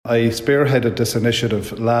I spearheaded this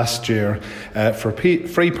initiative last year for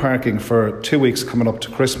free parking for 2 weeks coming up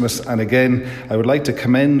to Christmas. And again, I would like to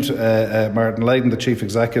commend Martin Lydon, the Chief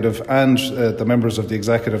Executive, and the members of the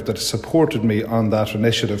Executive that supported me on that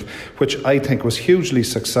initiative, which I think was hugely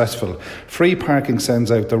successful. Free parking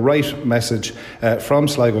sends out the right message from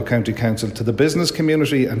Sligo County Council to the business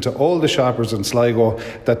community and to all the shoppers in Sligo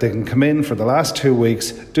that they can come in for the last 2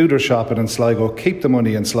 weeks, do their shopping in Sligo, keep the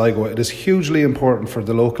money in Sligo. It is hugely important for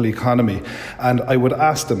the local economy, and I would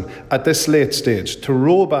ask them at this late stage to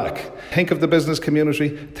row back. Think of the business community,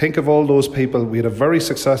 think of all those people. We had a very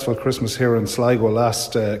successful Christmas here in Sligo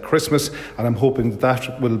last Christmas, and I'm hoping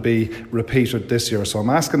that will be repeated this year. So I'm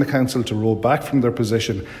asking the council to row back from their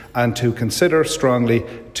position and to consider strongly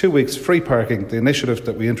 2 weeks free parking, the initiative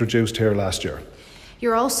that we introduced here last year.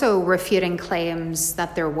 You're also refuting claims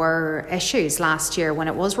that there were issues last year when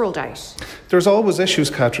it was rolled out. There's always issues,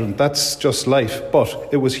 Catherine. That's just life. But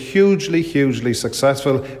it was hugely, hugely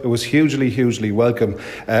successful. It was hugely, hugely welcome.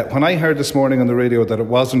 When I heard this morning on the radio that it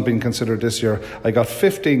wasn't being considered this year, I got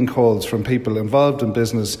 15 calls from people involved in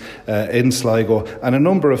business in Sligo and a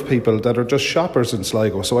number of people that are just shoppers in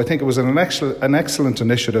Sligo. So I think it was an excellent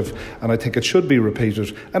initiative, and I think it should be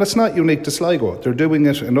repeated. And it's not unique to Sligo. They're doing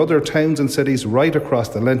it in other towns and cities right across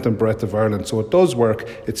the length and breadth of Ireland. So it does work,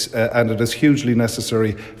 and it is hugely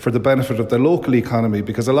necessary for the benefit of the local economy,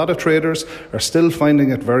 because a lot of traders are still finding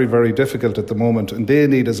it very, very difficult at the moment, and they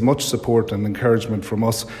need as much support and encouragement from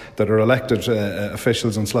us that are elected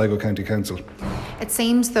officials in Sligo County Council. It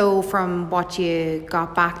seems, though, from what you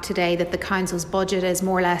got back today, that the council's budget is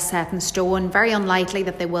more or less set in stone. Very unlikely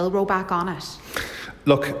that they will row back on it.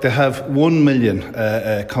 Look, they have 1 million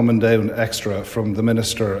coming down extra from the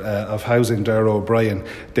Minister of Housing, Darragh O'Brien.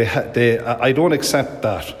 I don't accept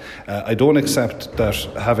that. I don't accept that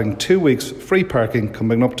having 2 weeks free parking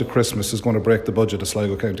coming up to Christmas is going to break the budget of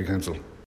Sligo County Council.